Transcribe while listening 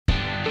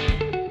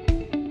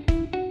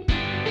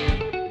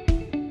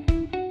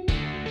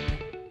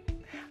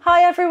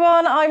Hi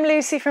everyone, I'm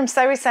Lucy from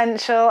Sew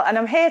Essential and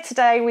I'm here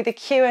today with a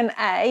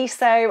Q&A.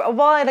 So a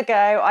while ago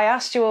I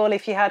asked you all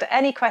if you had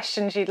any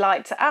questions you'd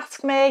like to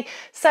ask me,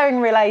 sewing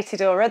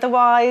related or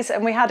otherwise,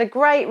 and we had a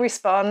great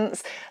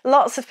response.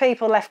 Lots of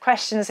people left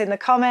questions in the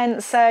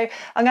comments, so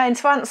I'm going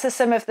to answer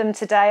some of them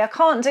today. I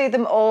can't do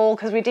them all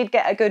because we did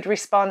get a good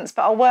response,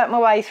 but I'll work my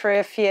way through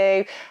a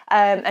few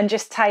and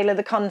just tailor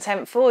the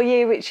content for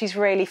you, which is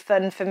really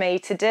fun for me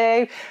to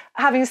do.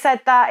 Having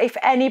said that, if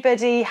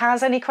anybody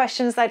has any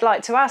questions they'd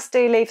like to ask,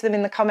 do leave them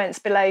in the comments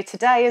below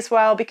today as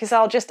well, because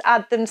I'll just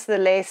add them to the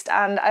list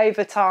and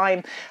over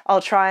time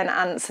I'll try and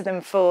answer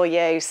them for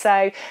you.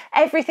 So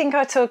everything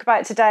I talk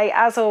about today,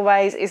 as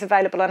always, is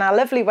available on our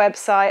lovely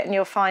website, and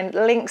you'll find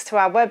links to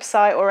our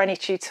website or any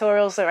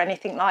tutorials or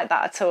anything like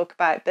that I talk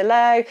about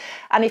below.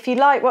 And if you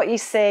like what you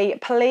see,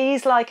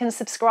 please like and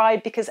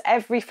subscribe, because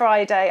every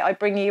Friday I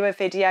bring you a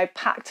video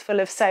packed full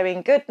of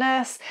sewing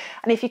goodness.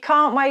 And if you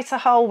can't wait a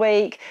whole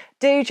week,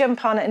 do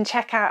jump on and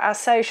check out our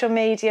social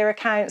media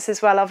accounts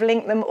as well. I've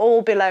linked them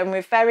all below and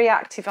we're very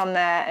active on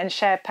there and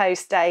share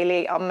posts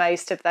daily on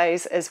most of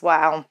those as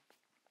well.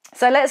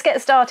 So let's get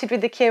started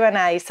with the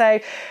Q&A. So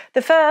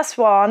the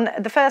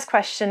first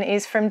question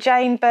is from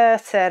Jane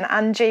Burton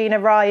and Gina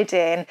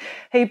Rydin,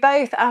 who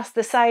both asked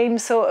the same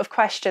sort of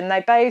question. They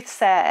both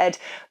said,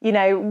 you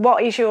know,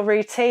 what is your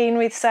routine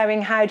with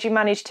sewing? How do you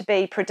manage to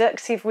be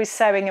productive with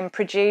sewing and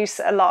produce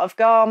a lot of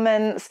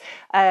garments?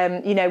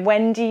 You know,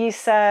 when do you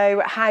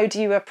sew? How do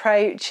you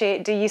approach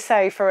it? Do you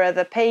sew for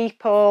other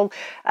people?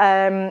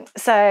 And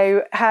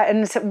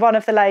one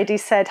of the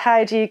ladies said,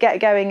 how do you get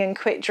going and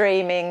quit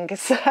dreaming?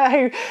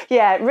 So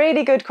yeah,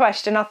 really good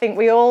question. I think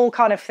we all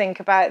kind of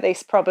think about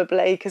this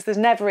probably, because there's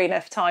never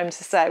enough time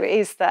to sew,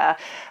 is there?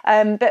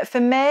 But for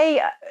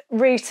me,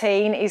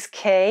 routine is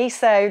key.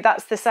 So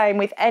that's the same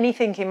with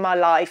anything in my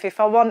life. If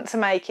I want to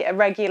make it a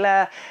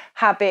regular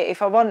habit,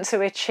 if I want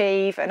to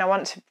achieve and I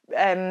want to,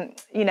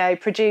 you know,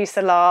 produce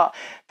a lot,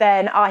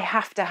 then I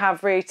have to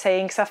have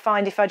routine, because I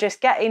find if I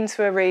just get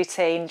into a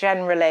routine,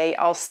 generally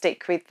I'll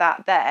stick with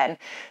that then.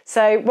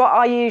 So what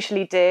I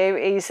usually do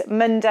is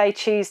Monday,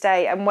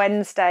 Tuesday and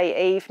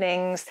Wednesday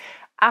evenings,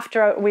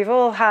 after we've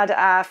all had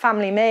our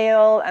family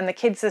meal and the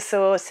kids are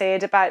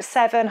sorted, about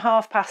 7,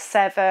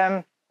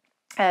 7:30,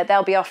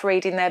 they'll be off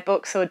reading their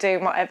books or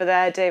doing whatever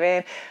they're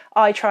doing.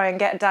 I try and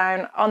get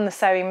down on the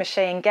sewing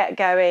machine, get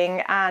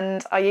going,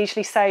 and I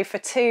usually sew for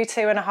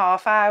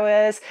 2.5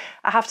 hours.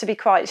 I have to be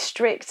quite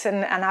strict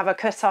and have a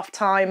cut-off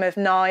time of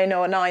 9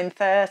 or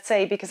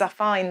 9:30, because I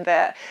find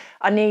that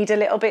I need a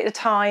little bit of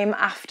time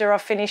after I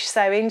finish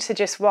sewing to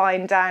just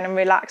wind down and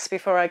relax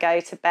before I go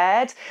to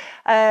bed.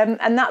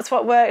 And that's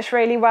what works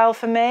really well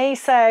for me.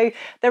 So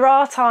there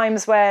are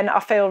times when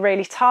I feel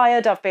really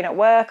tired, I've been at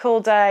work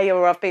all day,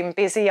 or I've been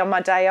busy on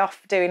my day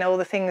off doing all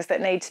the things that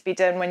need to be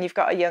done when you've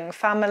got a young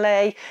family.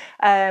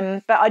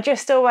 But I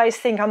just always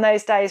think on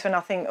those days when I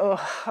think, oh,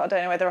 I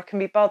don't know whether I can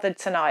be bothered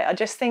tonight, I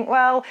just think,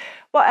 well,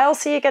 what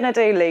else are you going to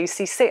do,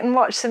 Lucy? Sit and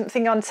watch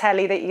something on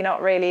telly that you're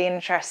not really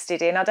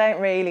interested in? I don't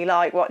really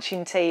like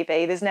watching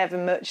TV. There's never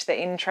much that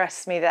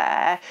interests me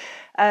there.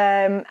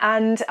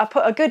 And I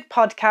put a good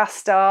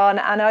podcast on,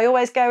 and I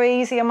always go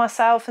easy on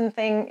myself and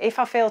think, if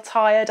I feel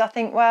tired, I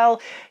think,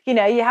 well, you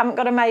know, you haven't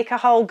got to make a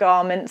whole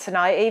garment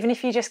tonight. Even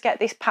if you just get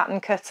this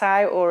pattern cut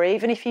out, or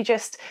even if you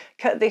just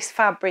cut this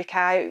fabric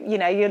out, you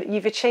know,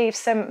 you've achieved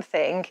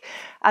something.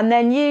 And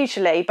then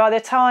usually by the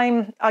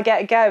time I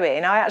get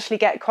going, I actually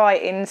get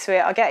quite into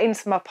it. I get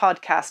into my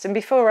podcast, and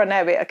before I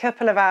know it, a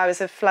couple of hours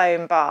have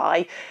flown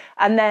by,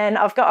 and then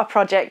I've got a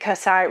project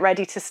cut out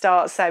ready to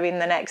start sewing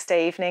the next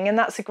evening. And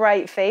that's a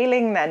great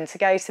feeling then, to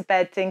go to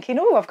bed thinking,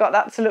 oh, I've got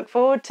that to look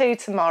forward to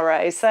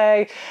tomorrow.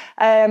 So,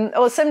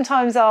 or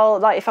sometimes I'll,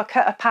 like, if I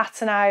cut a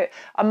pattern out,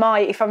 I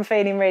might, if I'm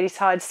feeling really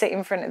tired, sit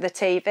in front of the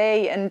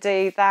TV and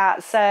do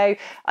that. So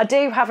I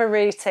do have a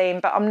routine,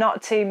 but I'm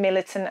not too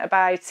militant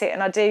about it,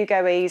 and I do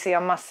go easy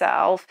on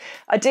myself.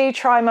 I do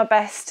try my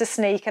best to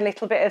sneak a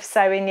little bit of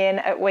sewing in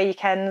at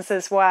weekends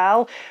as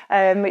well,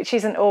 which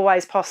isn't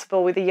always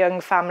possible with a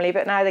young family,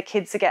 but now the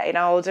kids are getting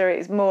older,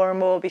 it's more and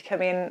more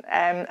becoming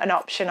an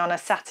option on a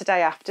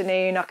Saturday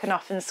afternoon. I can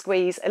often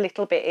squeeze a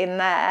little bit in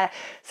there.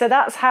 So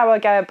that's how I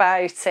go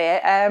about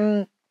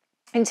it.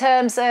 In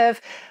terms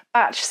of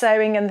batch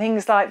sewing and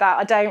things like that,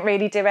 I don't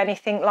really do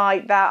anything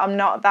like that. I'm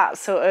not that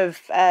sort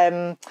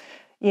of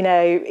you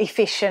know,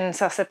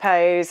 efficient, I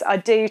suppose. I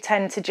do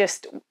tend to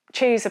just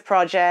choose a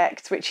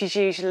project which is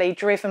usually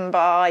driven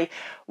by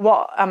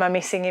what am I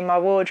missing in my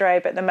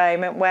wardrobe at the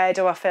moment, where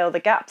do I feel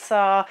the gaps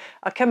are.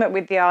 I come up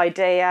with the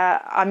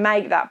idea, I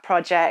make that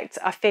project,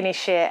 I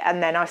finish it,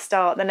 and then I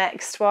start the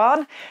next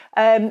one.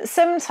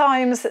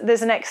 Sometimes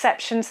there's an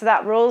exception to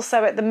that rule.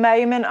 So at the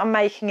moment I'm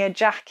making a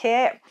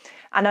jacket,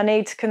 and I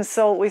need to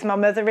consult with my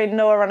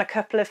mother-in-law on a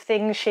couple of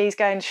things she's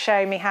going to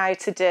show me how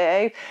to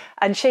do,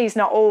 and she's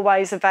not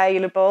always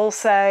available.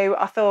 So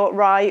I thought,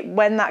 right,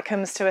 when that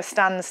comes to a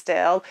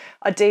standstill,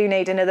 I do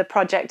need another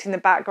project in the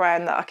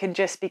background that I can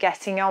just be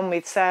getting on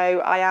with. So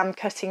I am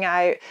cutting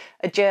out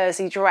a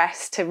jersey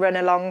dress to run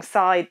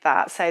alongside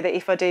that, so that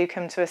if I do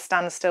come to a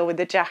standstill with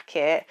the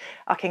jacket,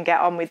 I can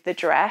get on with the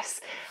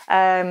dress.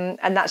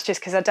 And that's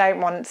just because I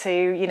don't want to,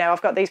 you know,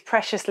 I've got these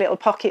precious little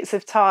pockets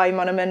of time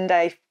on a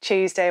Monday,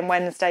 Tuesday and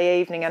Wednesday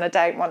evening, and I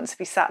don't want to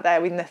be sat there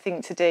with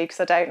nothing to do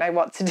because I don't know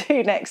what to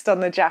do next on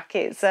the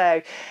jacket.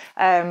 So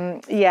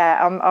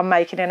yeah, I'm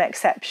making an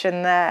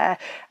exception there.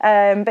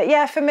 But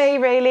yeah, for me,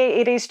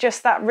 really, it is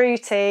just that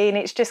routine.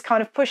 It's just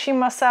kind of pushing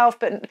myself,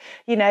 but,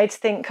 you know, to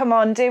think, come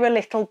on, do a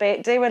little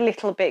bit,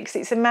 because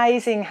it's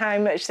amazing how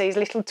much these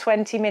little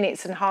 20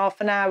 minutes and half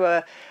an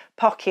hour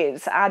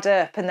pockets add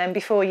up, and then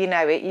before you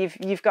know it,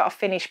 you've got a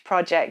finished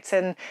project.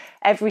 And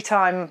every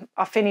time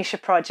I finish a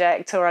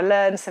project or I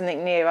learn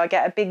something new, I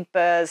get a big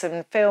buzz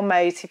and feel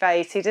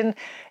motivated, and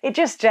it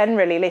just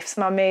generally lifts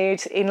my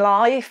mood in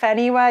life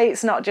anyway.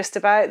 It's not just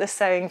about the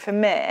sewing for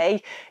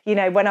me. You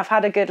know, when I've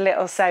had a good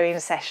little sewing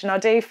session, I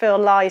do feel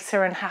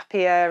lighter and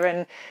happier,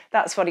 and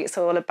that's what it's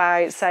all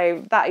about.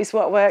 So that is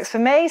what works for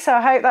me. So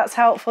I hope that's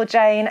helpful,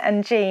 Jane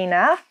and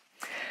Gina.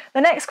 The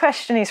next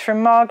question is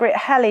from Margaret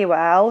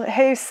Helliwell,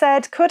 who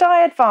said, could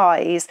I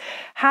advise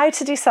how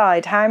to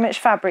decide how much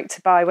fabric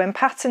to buy when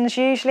patterns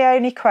usually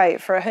only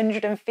quote for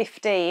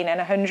 115 and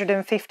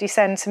 150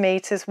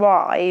 centimetres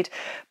wide,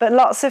 but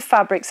lots of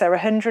fabrics are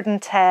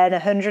 110,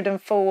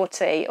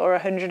 140 or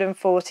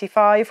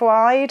 145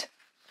 wide?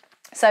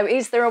 So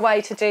is there a way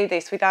to do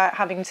this without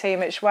having too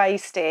much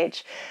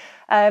wastage?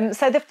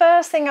 So the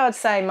first thing I'd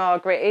say,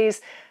 Margaret,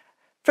 is,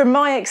 from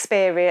my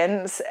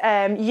experience,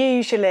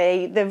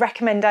 usually the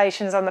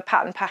recommendations on the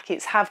pattern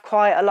packets have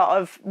quite a lot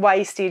of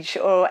wastage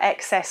or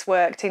excess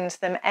worked into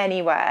them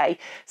anyway.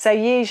 So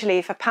usually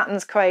if a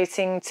pattern's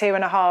quoting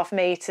 2.5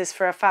 metres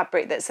for a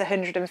fabric that's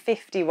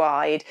 150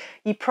 wide,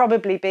 you'd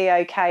probably be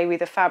okay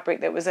with a fabric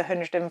that was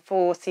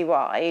 140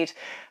 wide.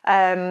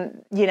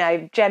 You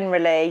know,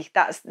 generally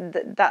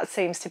that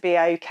seems to be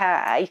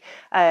okay.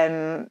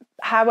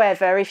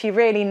 However, if you're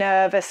really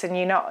nervous and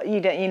you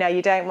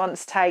don't want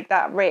to take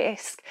that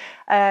risk,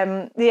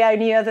 the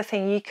only other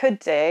thing you could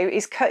do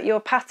is cut your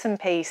pattern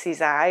pieces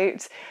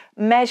out,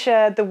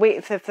 measure the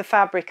width of the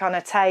fabric on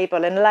a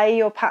table and lay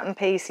your pattern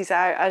pieces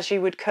out as you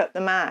would cut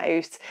them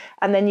out,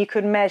 and then you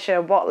could measure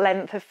what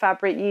length of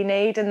fabric you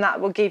need, and that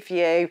will give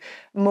you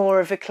more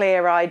of a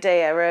clear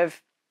idea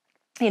of,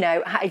 you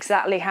know,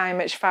 exactly how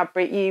much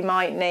fabric you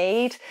might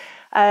need.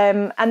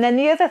 And then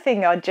the other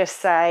thing I'd just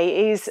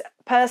say is,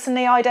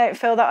 personally, I don't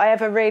feel that I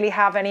ever really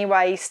have any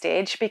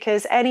wastage,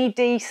 because any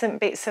decent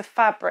bits of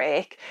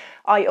fabric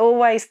I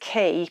always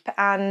keep,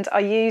 and I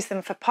use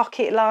them for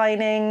pocket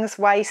linings,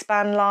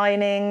 waistband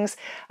linings.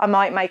 I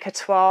might make a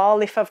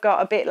toile if I've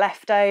got a bit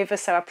left over,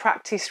 so a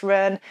practice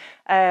run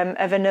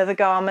of another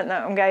garment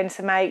that I'm going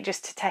to make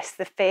just to test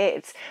the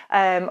fit,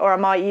 or I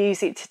might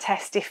use it to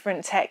test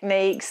different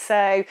techniques.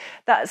 So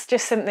that's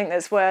just something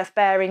that's worth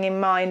bearing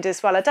in mind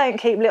as well. I don't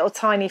keep little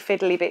tiny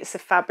fiddly bits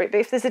of fabric, but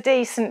if there's a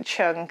decent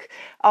chunk,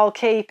 I'll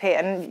keep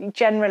it, and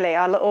generally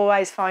I'll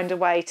always find a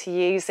way to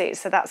use it.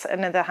 So that's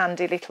another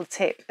handy little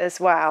tip as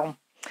well.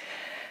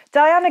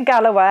 Diana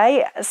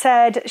Galloway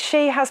said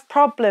she has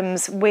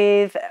problems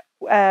with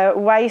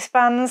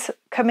waistbands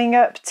coming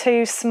up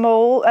too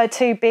small,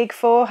 too big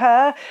for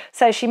her.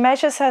 So she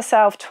measures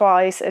herself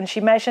twice and she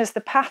measures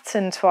the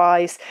pattern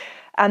twice,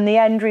 and the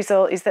end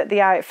result is that the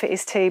outfit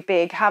is too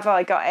big. Have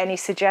I got any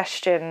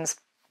suggestions?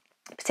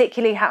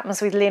 Particularly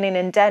happens with linen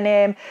and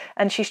denim,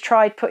 and she's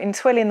tried putting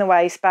twill in the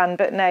waistband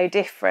but no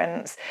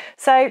difference.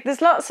 So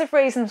there's lots of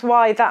reasons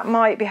why that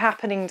might be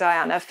happening,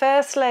 Diana.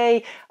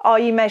 Firstly, are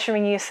you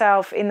measuring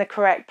yourself in the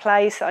correct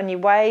place on your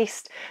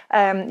waist?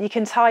 You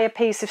can tie a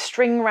piece of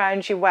string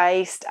around your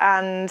waist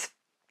and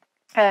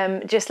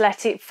just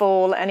let it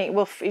fall, and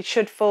it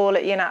should fall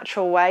at your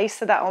natural waist,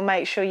 so that will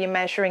make sure you're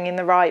measuring in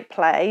the right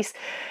place.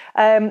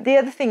 The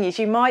other thing is,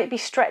 you might be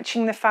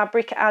stretching the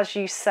fabric as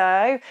you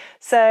sew.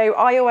 So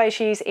I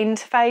always use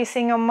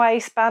interfacing on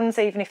waistbands,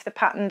 even if the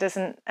pattern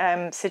doesn't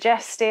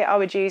suggest it. I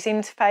would use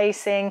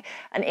interfacing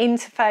and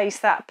interface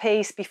that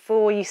piece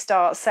before you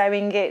start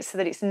sewing it, so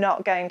that it's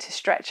not going to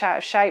stretch out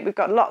of shape. We've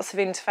got lots of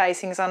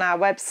interfacings on our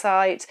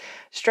website,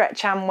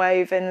 Stretch and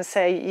Woven,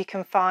 so you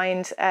can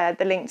find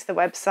the link to the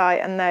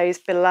website and those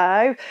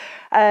below.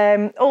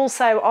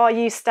 Also, are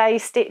you stay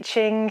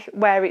stitching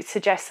where it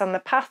suggests on the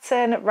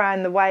pattern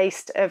around the waist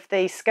of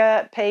the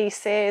skirt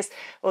pieces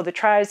or the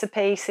trouser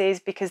pieces,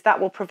 because that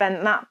will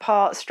prevent that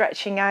part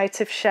stretching out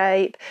of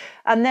shape.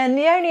 And then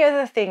the only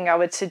other thing I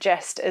would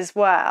suggest as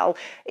well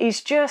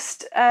is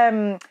just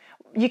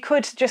you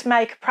could just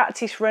make a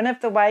practice run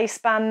of the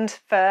waistband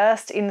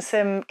first in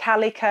some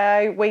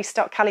calico. We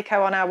stock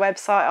calico on our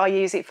website. I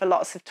use it for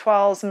lots of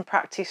toiles and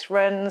practice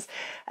runs,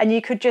 and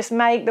you could just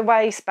make the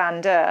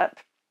waistband up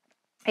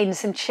in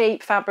some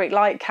cheap fabric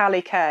like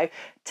calico,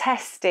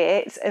 test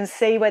it and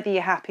see whether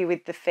you're happy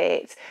with the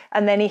fit,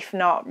 and then if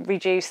not,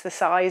 reduce the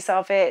size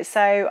of it.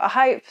 So I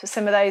hope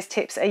some of those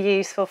tips are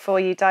useful for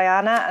you,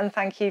 Diana, and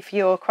thank you for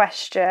your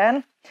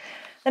question.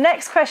 The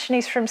next question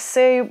is from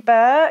Sue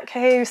Burke,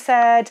 who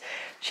said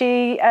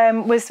she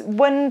was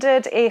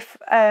wondered if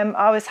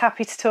I was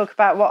happy to talk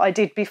about what I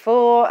did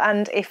before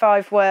and if I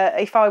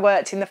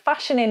worked in the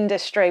fashion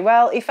industry.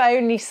 Well, if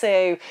only,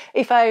 Sue,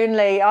 if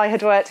only I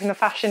had worked in the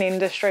fashion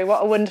industry.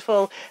 What a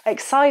wonderful,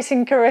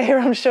 exciting career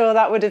I'm sure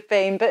that would have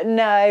been. But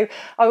no,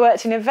 I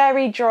worked in a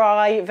very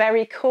dry,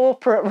 very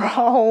corporate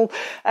role.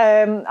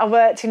 I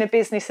worked in a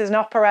business as an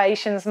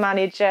operations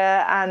manager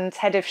and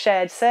head of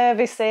shared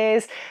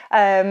services.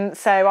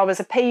 So I was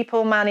a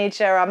people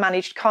manager, I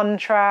managed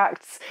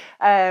contracts.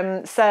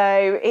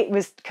 So it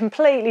was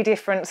completely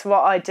different to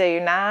what I do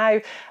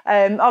now.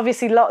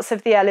 Obviously, lots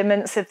of the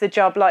elements of the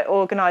job, like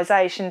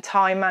organisation,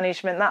 time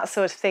management, that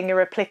sort of thing, are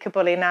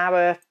applicable in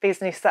our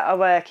business that I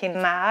work in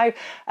now.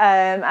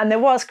 And there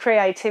was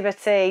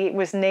creativity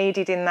was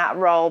needed in that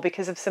role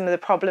because of some of the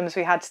problems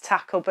we had to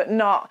tackle, but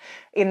not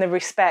in the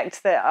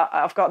respect that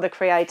I've got the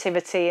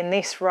creativity in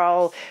this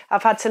role.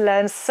 I've had to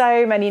learn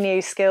so many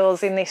new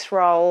skills in this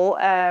role.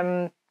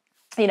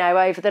 You know,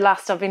 over the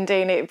last, I've been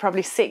doing it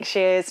probably 6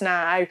 years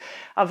now,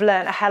 I've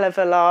learned a hell of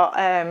a lot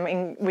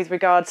with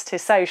regards to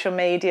social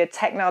media,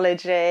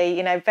 technology,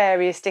 you know,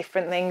 various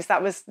different things. I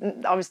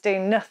was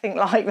doing nothing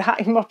like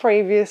that in my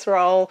previous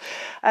role.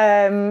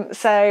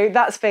 So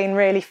that's been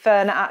really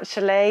fun,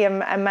 actually,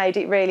 and made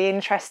it really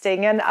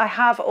interesting. And I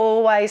have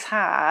always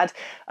had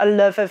a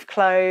love of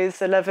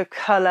clothes, a love of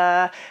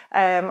colour.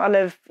 I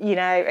love, you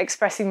know,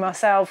 expressing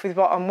myself with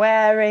what I'm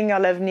wearing. I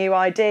love new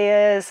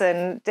ideas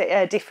and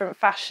different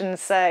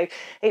fashions. So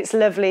it's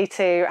lovely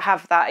to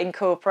have that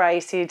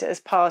incorporated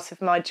as part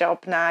of my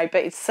job now.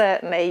 But it's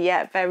certainly,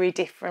 yeah, very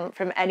different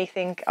from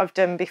anything I've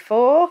done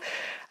before.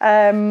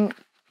 So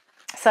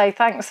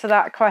thanks for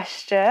that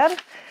question.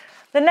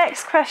 The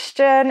next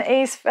question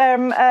is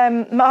from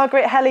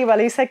Margaret Helliwell,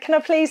 who said, can I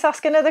please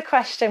ask another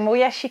question? Well,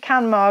 yes, you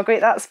can, Margaret,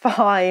 that's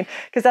fine,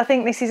 because I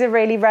think this is a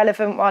really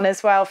relevant one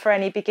as well for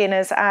any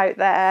beginners out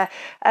there.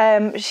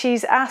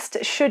 She's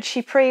asked, should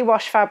she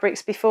pre-wash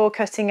fabrics before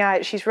cutting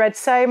out? She's read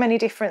so many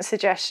different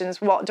suggestions.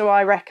 What do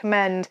I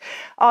recommend?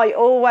 I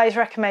always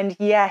recommend,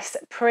 yes,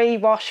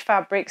 pre-wash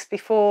fabrics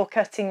before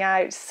cutting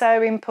out.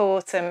 So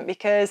important,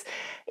 because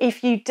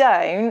if you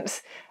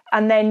don't,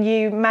 and then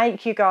you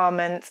make your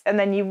garment and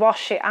then you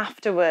wash it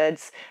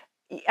afterwards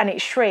and it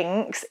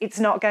shrinks, it's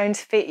not going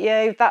to fit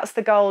you. That's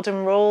the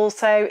golden rule.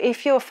 So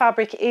if your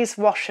fabric is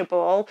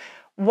washable,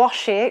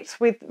 wash it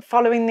with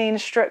following the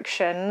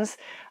instructions,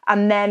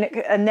 and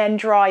then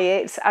dry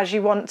it as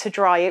you want to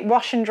dry it.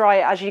 Wash and dry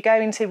it as you're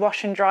going to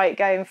wash and dry it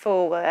going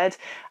forward,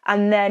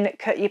 and then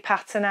cut your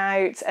pattern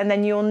out, and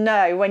then you'll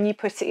know when you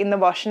put it in the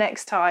wash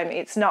next time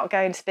it's not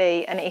going to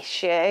be an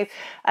issue.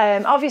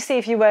 Obviously,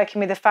 if you're working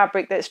with a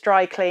fabric that's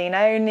dry clean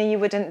only, you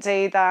wouldn't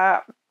do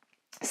that.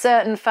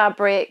 Certain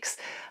fabrics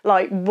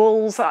like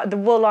wools, the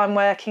wool I'm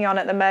working on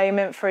at the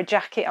moment for a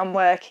jacket I'm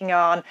working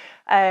on,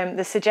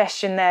 the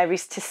suggestion there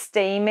is to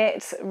steam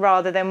it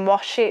rather than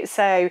wash it.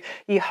 So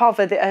you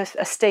hover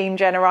a steam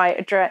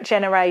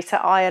generator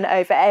iron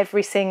over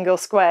every single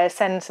square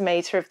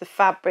centimetre of the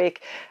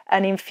fabric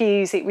and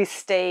infuse it with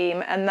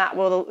steam, and that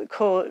will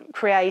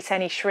create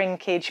any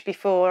shrinkage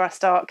before I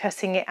start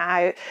cutting it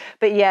out.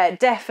 But yeah,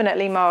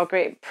 definitely,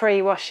 Margaret,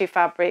 pre-wash your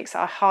fabrics.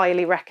 I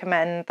highly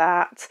recommend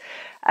that.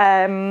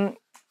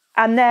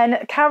 And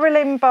then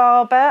Carolyn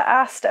Barber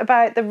asked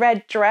about the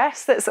red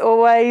dress that's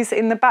always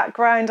in the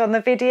background on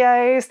the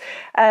videos.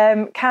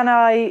 Can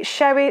I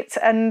show it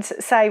and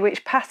say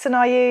which pattern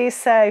I use?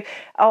 So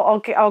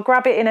I'll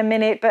grab it in a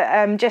minute,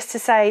 but just to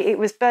say it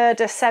was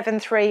Burda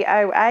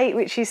 7308,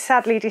 which is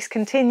sadly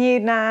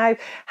discontinued now.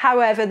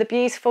 However, the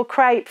beautiful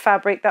crepe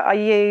fabric that I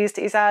used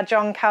is our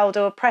John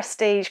Caldor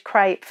Prestige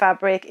crepe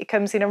fabric. It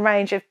comes in a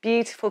range of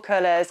beautiful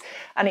colours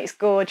and it's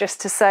gorgeous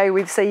to sew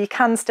with, so you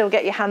can still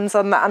get your hands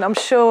on that, and I'm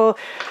sure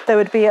there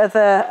would be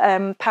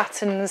other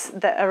patterns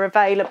that are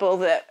available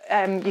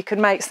that you could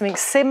make something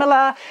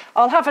similar.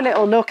 I'll have a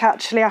little look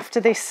actually after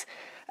this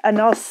and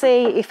I'll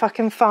see if I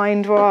can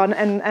find one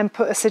and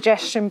put a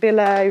suggestion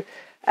below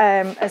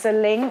as a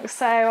link.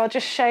 So I'll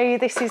just show you,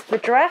 this is the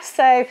dress.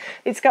 So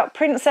it's got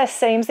princess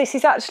seams. This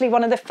is actually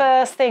one of the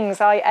first things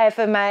I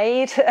ever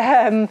made.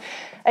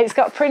 It's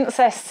got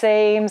princess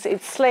seams,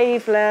 it's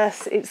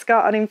sleeveless, it's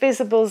got an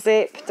invisible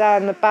zip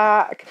down the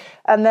back,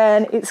 and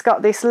then it's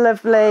got this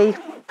lovely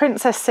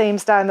princess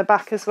seams down the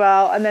back as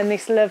well, and then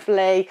this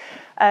lovely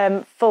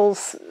full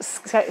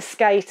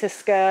skater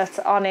skirt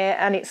on it,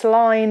 and it's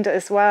lined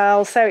as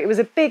well. So it was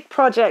a big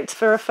project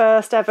for a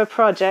first ever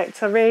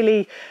project. I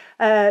really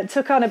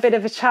took on a bit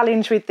of a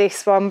challenge with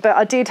this one, but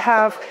I did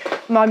have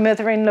my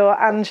mother-in-law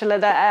Angela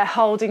there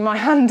holding my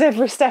hand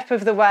every step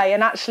of the way,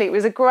 and actually it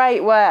was a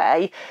great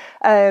way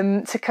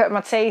to cut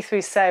my teeth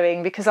with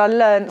sewing, because I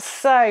learned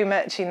so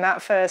much in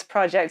that first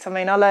project. I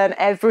mean, I learned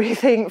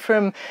everything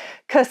from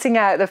cutting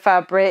out the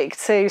fabric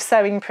to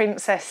sewing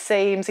princess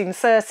seams,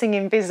 inserting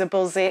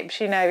invisible zips.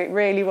 You know, it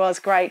really was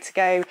great to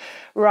go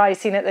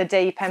right in at the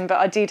deep end, but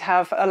I did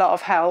have a lot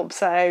of help.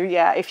 So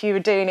yeah, if you were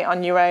doing it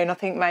on your own, I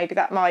think maybe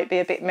that might be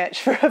a bit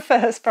much for a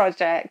first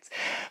project.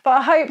 But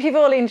I hope you've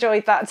all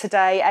enjoyed that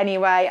today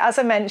anyway. As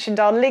I mentioned,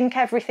 I'll link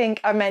everything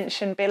I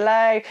mentioned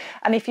below.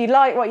 And if you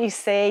like what you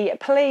see,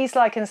 please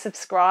like and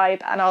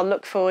subscribe, and I'll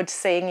look forward to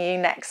seeing you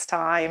next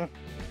time.